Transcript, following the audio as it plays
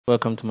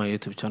Welcome to my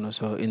YouTube channel.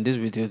 So in this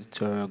video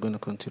tutorial, we're going to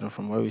continue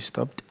from where we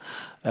stopped.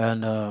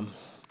 And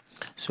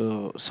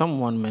so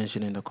someone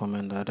mentioned in the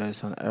comment that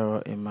there's an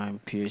error in my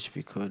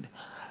PHP code,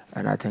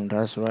 and I think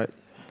that's right.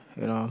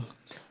 You know,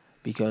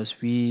 because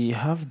we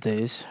have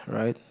this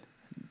right.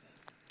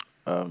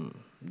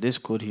 This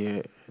code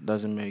here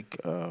doesn't make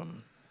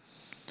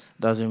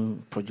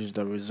doesn't produce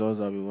the results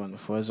that we want.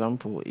 For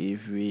example,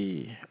 if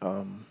we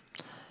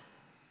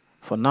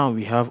for now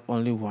we have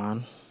only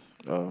one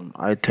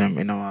item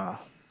in our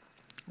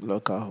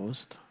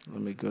localhost.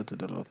 Let me go to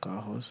the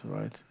localhost,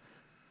 right?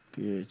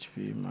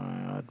 PHP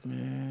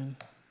MyAdmin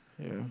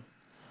here,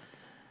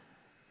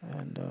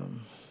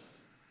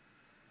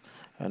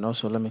 and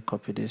also let me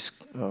copy this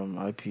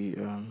IP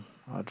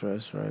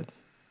address, right?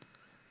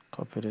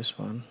 Copy this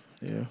one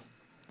here,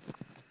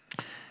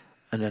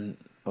 and then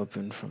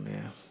open from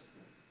here.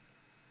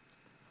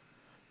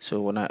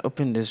 So when I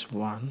open this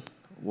one,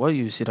 what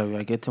you see that we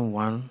are getting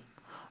one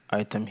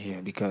item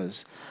here,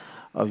 because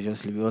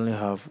obviously we only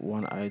have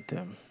one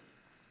item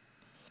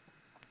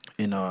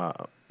in our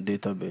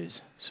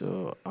database.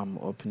 So I'm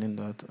opening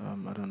that.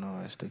 I don't know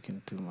why it's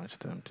taking too much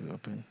time to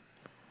open.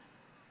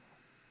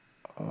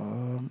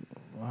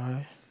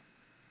 Why?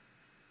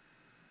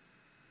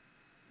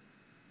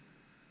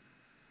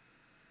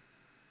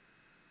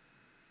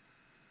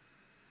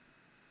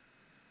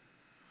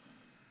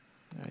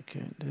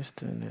 Okay, this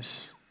thing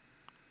is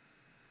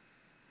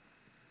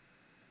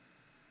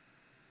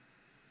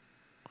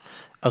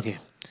okay.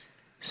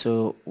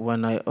 So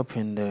when I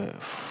open the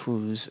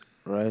foods,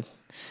 right,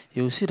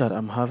 you'll see that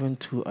I'm having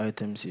two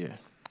items here.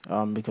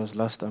 Because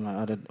last time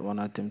I added one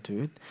item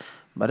to it,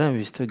 but then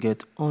we still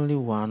get only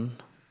one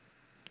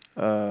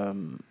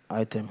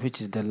item, which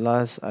is the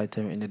last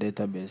item in the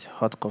database.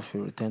 Hot coffee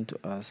returned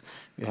to us.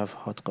 We have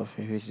hot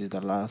coffee, which is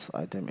the last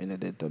item in the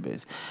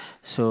database.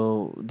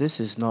 So this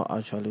is not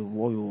actually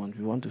what we want.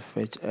 We want to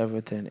fetch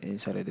everything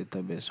inside the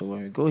database. So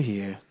when we go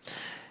here,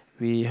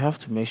 we have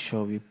to make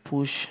sure we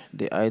push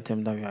the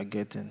item that we are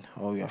getting,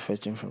 or we are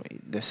fetching from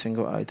the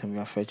single item we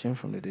are fetching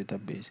from the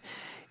database,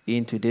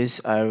 into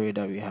this array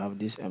that we have,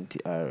 this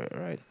empty array,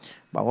 right?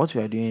 But what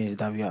we are doing is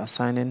that we are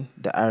assigning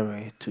the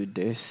array to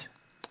this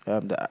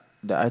the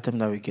item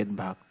that we get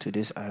back to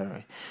this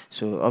array.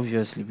 So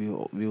obviously we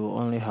will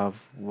only have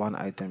one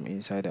item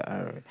inside the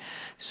array.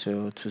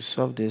 So to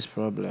solve this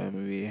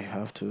problem, we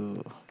have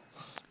to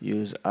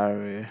use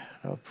array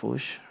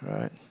push,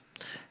 right?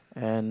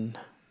 And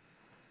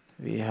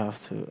we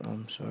have to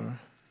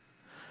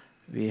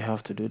we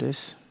have to do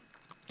this,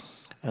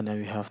 and then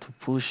we have to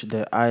push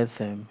the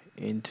item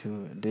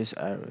into this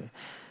array.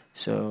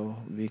 So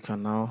we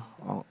can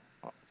now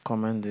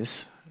comment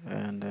this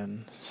and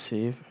then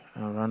save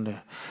and run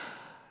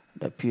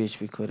the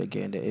PHP code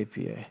again, the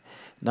API.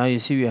 Now you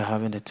see we are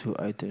having the two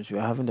items. We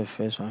are having the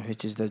first one,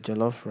 which is the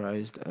jollof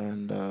rice,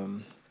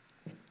 and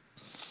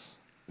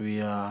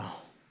we are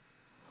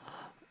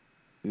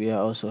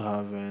also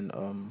having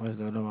what's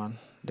the other one,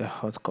 the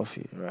hot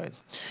coffee, right?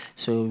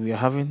 So we are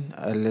having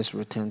a list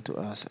returned to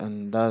us,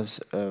 and that's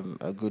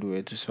a good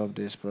way to solve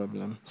this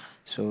problem.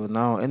 So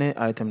now any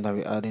item that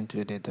we add into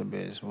the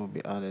database will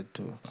be added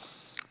to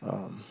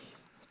um,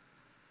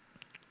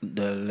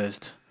 the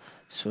list.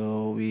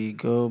 So we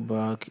go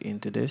back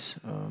into this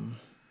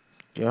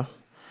yeah,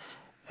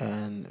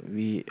 and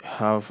we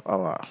have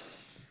our,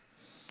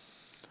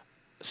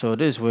 so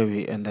this is where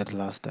we ended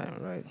last time,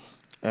 right?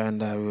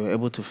 And we were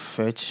able to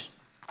fetch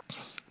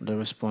the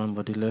response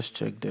body. Let's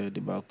check the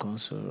debug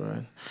console,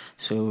 right?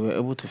 So we were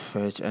able to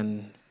fetch,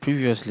 and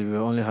previously we were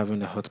only having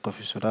the hot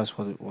coffee, so that's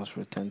what it was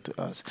returned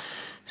to us.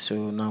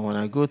 So now when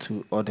I go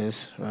to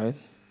others, right,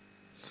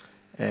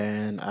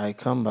 and I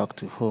come back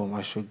to home,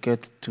 I should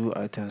get two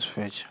items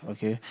fetched.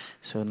 Okay,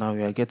 so now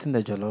we are getting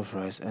the jollof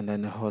rice and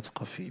then the hot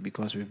coffee,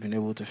 because we've been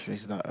able to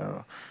fix that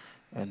error,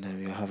 and then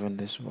we are having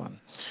this one.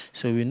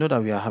 So we know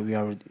that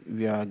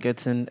we are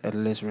getting a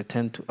list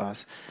returned to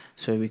us,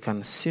 so we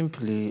can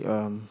simply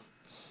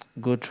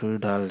go through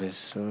that list.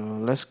 So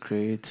let's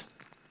create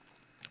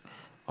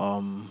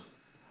a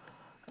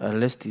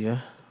list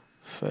here.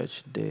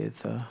 Fetch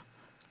data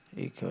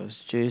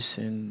equals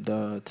JSON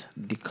dot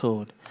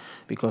decode,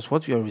 because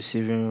what we are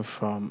receiving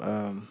from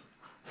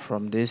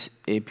this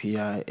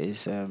API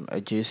is a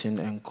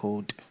JSON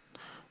encode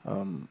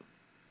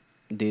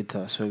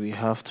data. So we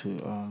have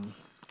to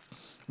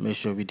make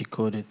sure we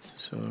decode it.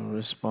 So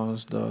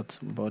response dot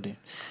body.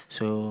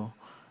 So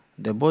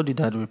the body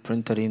that we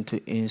printed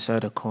into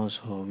inside the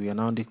console, we are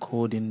now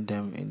decoding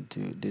them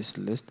into this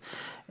list,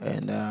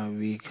 and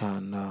we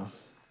can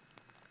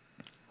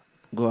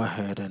go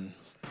ahead and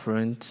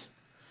print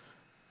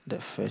the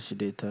fetch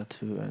data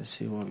too and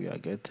see what we are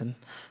getting.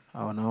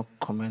 I will now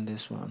comment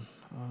this one.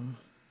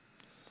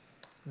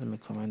 Let me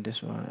comment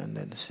this one and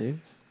then save.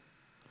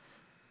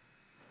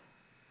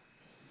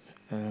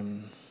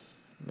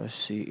 Let's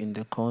see in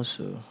the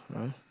console,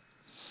 right?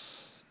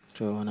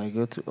 So when I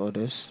go to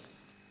others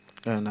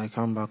and I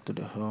come back to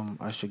the home,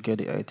 I should get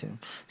the item.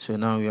 So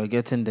now we are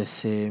getting the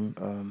same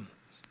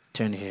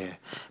thing here,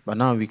 but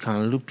now we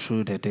can look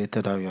through the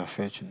data that we are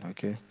fetching.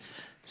 Okay,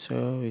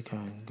 So we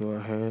can go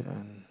ahead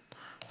and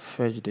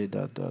fetch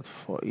data dot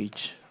for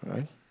each,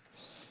 right?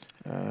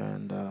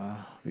 And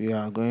we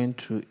are going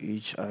through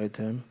each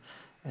item,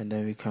 and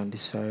then we can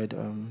decide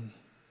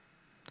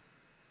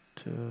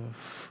to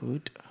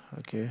food.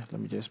 Okay,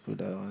 let me just put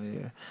that on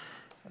here,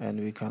 and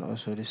we can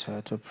also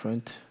decide to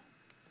print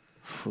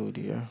food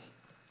here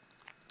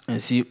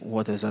and see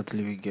what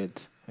exactly we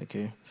get.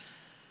 Okay,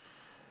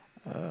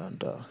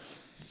 and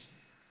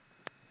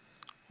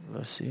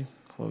let's see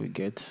what we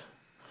get,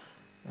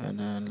 and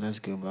then let's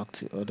go back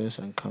to others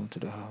and come to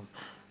the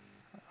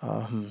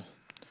home.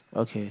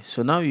 Okay,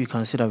 so now you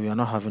can see that we are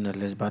not having a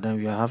list, but then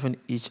we are having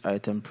each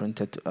item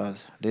printed to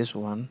us. This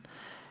one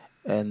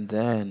and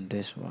then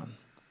this one.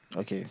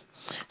 Okay,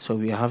 so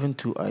we are having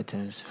two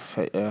items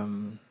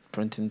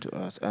printing to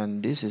us,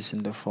 and this is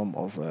in the form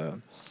of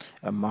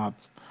a map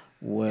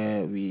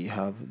where we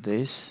have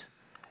this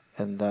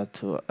and that,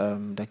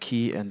 the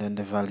key and then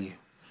the value.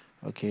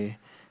 Okay,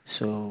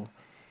 so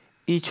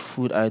each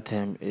food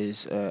item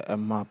is a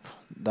map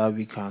that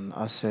we can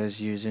access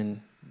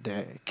using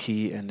the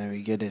key, and then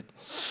we get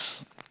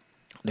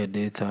the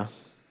data.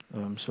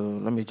 So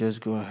let me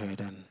just go ahead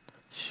and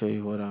show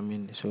you what I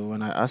mean. So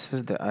when I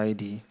access the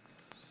ID,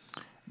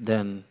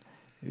 then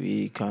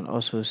we can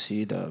also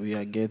see that we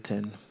are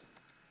getting,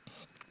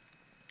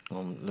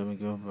 let me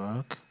go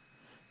back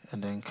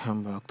and then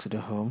come back to the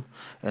home,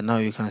 and now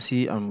you can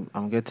see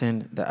I'm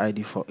getting the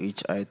ID for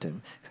each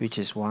item, which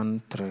is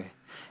 1 3,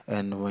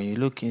 and when you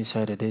look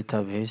inside the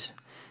database,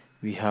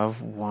 we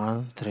have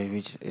 1 3,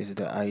 which is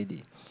the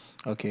ID.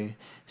 Okay,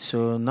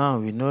 so now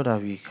we know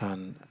that we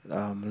can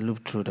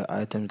loop through the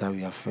items that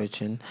we are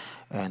fetching,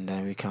 and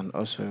then we can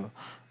also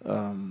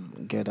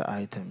get the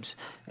items.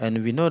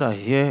 And we know that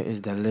here is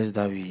the list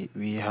that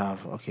we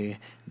have, okay,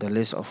 the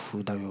list of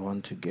food that we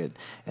want to get.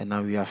 And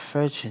now we are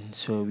fetching,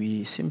 so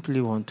we simply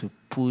want to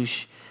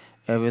push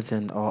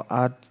everything or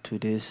add to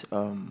this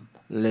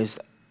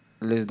list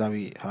that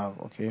we have,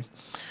 okay.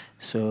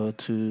 So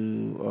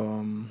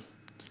to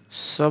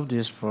solve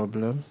this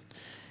problem,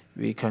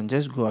 we can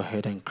just go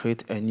ahead and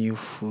create a new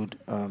food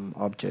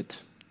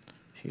object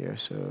here.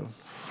 So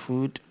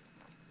food,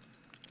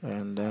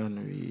 and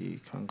then we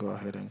can go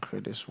ahead and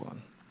create this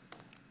one.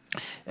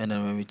 And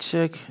then when we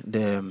check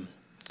the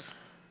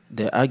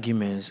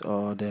arguments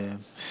or the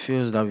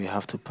fields that we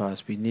have to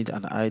pass, we need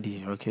an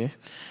ID, okay?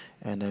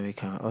 And then we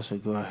can also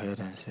go ahead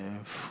and say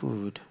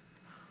food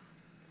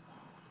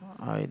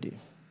ID.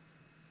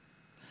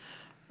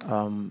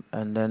 And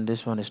then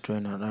this one is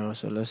throwing an error,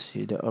 so let's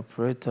see the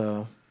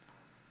operator.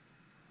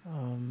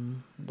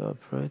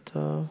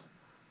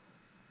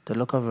 The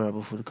local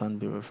variable food can't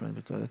be referenced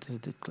because it is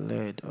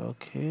declared.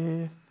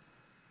 Okay,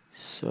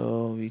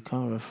 so we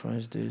can't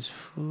reference this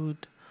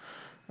food.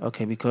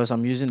 Okay, because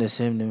I'm using the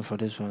same name for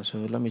this one, so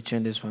let me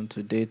change this one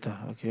to data.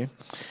 Okay,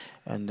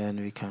 and then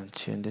we can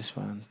change this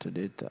one to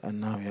data,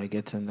 and now we are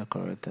getting the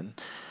correct thing.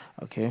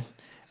 Okay,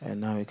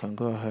 and now we can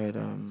go ahead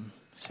and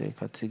say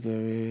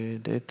category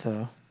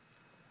data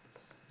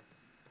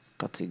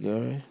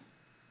category.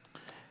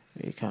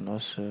 We can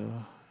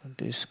also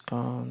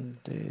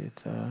discount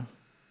data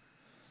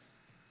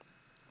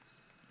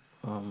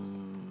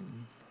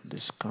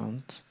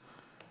discount,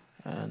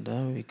 and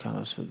then we can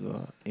also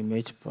go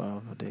image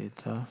path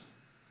data,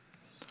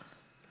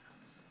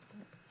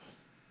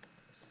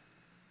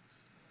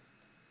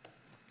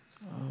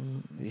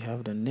 we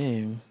have the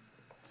name.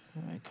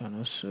 I can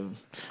also,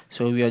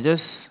 so we are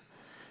just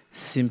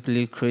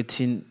simply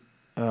creating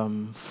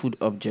food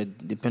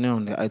object depending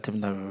on the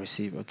item that we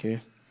receive,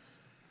 okay.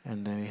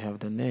 And then we have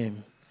the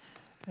name,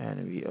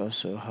 and we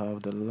also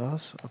have the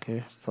loss,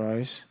 okay,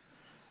 price,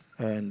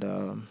 and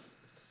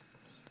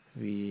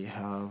we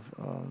have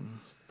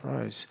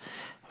price.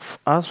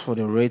 As for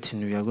the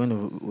rating, we are going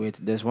to wait.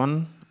 There's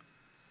one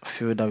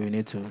field that we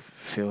need to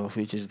fill,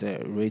 which is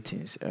the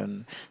ratings,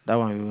 and that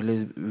one we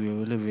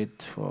will leave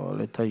it for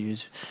later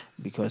use,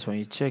 because when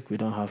you check, we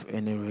don't have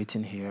any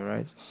rating here,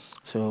 right?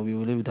 So we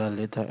will leave that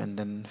later and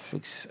then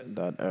fix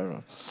that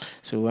error.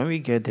 So when we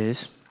get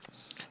this,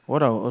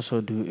 what I'll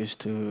also do is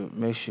to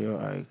make sure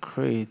I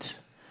create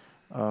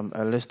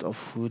a list of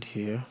food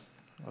here,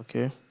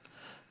 okay.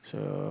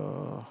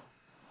 So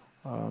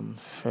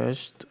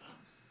first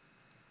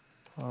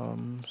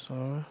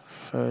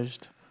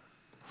first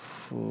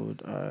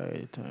food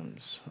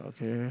items,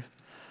 okay,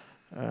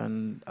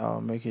 and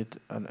I'll make it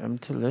an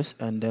empty list.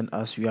 And then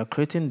as we are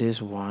creating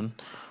this one,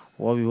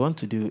 what we want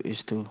to do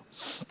is to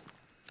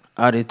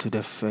add it to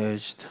the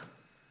first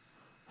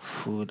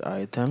food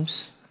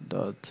items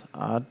dot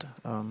add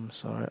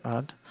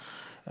add,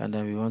 and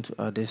then we want to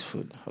add this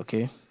food,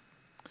 okay.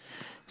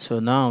 So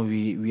now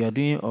we are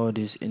doing all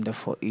this in the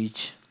for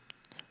each,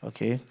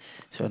 okay.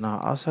 So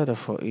now outside of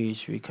for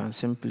each, we can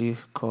simply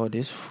call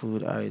this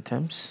food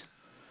items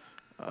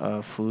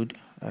food,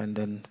 and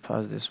then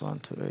pass this one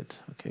to it,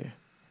 okay.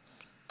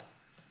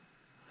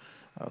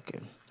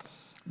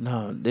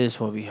 Now this is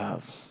what we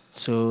have.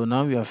 So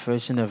now we are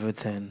fetching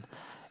everything,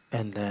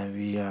 and then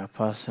we are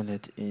passing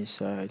it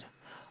inside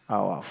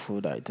our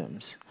food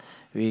items.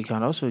 We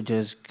can also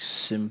just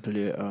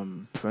simply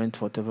print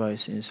whatever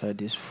is inside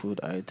these food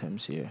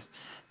items here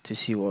to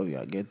see what we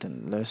are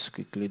getting. Let's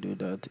quickly do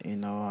that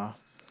in our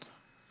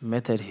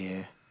method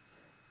here.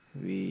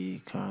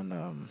 We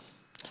can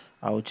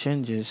I'll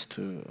change this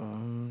to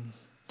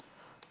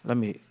let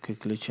me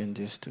quickly change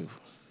this to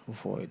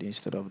void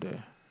instead of the,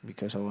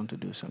 because I want to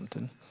do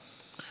something.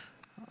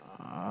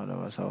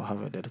 Otherwise I'll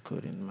have a dead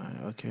code in mind.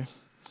 Okay,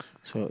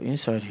 so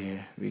inside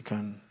here we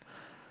can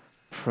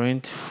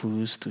print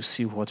foods to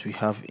see what we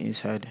have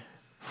inside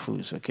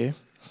foods. Okay,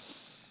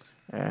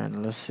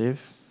 and let's save,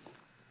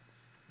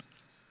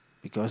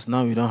 because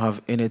now we don't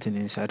have anything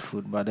inside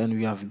food, but then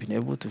we have been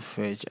able to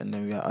fetch and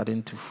then we are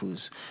adding to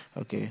foods.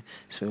 Okay,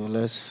 so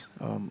let's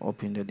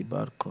open the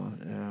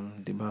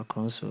debug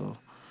console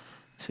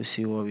to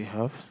see what we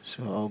have.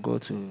 So I'll go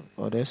to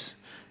others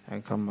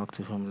and come back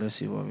to home. Let's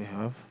see what we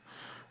have.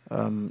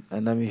 And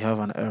then we have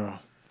an error.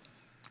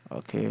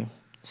 Okay,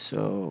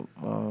 so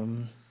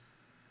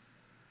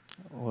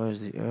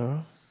where's the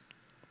error?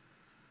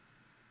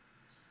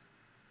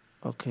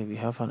 Okay, we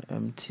have an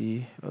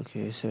empty.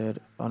 Okay, it said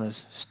on a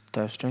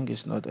type string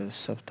is not a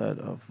subtype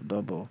of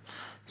double.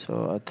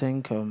 So I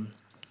think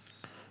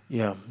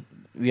yeah,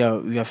 we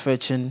are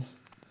fetching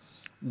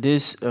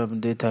this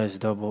data is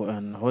double,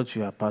 and what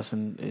we are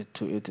passing it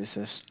to it is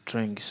a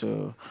string.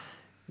 So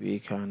we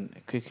can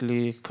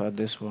quickly cut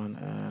this one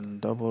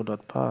and double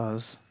dot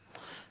parse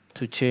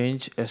to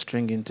change a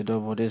string into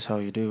double. This is how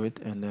you do it,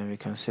 and then we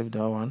can save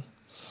that one.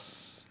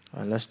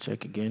 And let's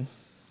check again,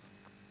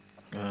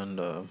 and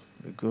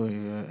we go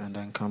here and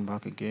then come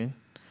back again,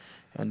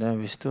 and then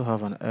we still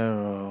have an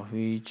error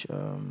which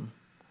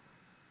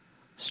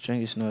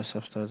string is not a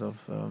subset of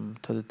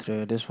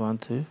 33. This one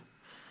too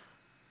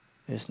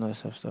is not a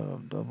subset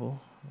of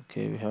double.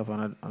 Okay, we have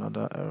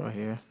another error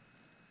here.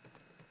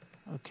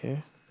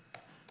 Okay,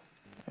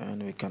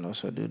 and we can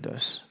also do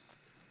this.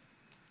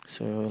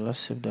 So let's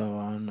save that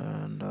one,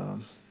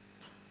 and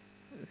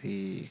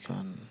we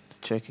can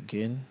check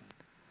again.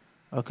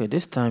 Okay,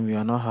 this time we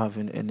are not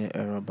having any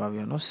error, but we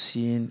are not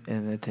seeing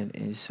anything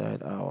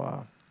inside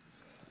our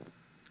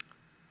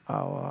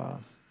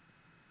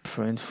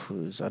print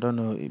foods. I don't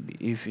know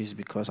if it's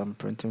because I'm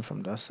printing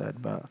from that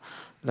side, but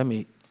let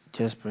me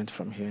just print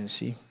from here and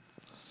see.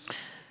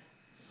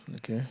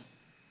 Okay,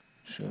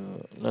 so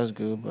let's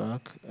go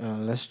back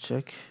and let's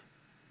check.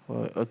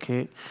 Well,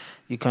 okay,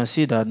 you can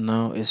see that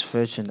now it's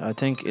fetching. I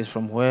think it's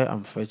from where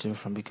I'm fetching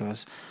from,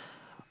 because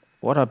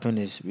what happened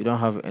is we don't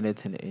have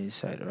anything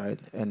inside, right?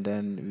 And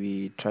then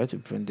we try to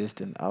print this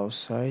thing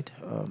outside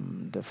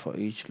the for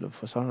each loop.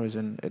 For some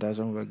reason it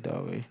doesn't work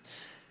that way.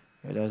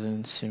 It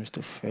doesn't seem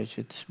to fetch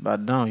it.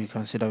 But now you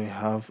can see that we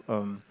have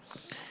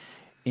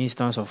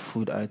instance of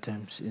food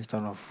items,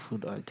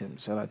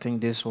 and I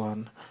think this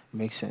one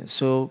makes sense.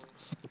 So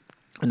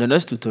in the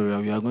next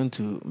tutorial we are going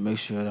to make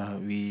sure that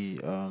we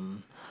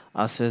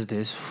access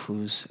these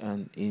foods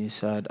and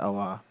inside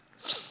our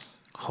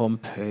home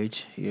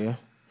page here,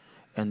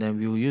 and then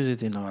we will use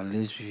it in our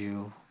list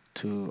view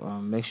to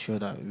make sure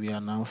that we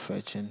are now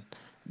fetching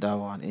that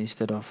one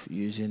instead of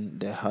using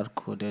the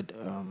hard-coded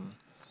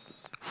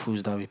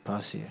foods that we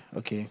pass here.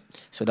 Okay,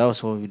 so that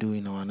was what we do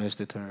in our next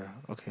tutorial.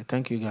 Okay,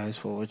 thank you guys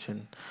for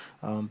watching.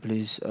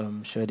 Please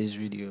share this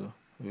video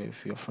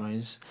with your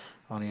friends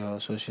on your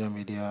social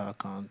media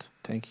account.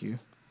 Thank you.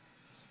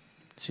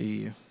 See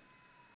you.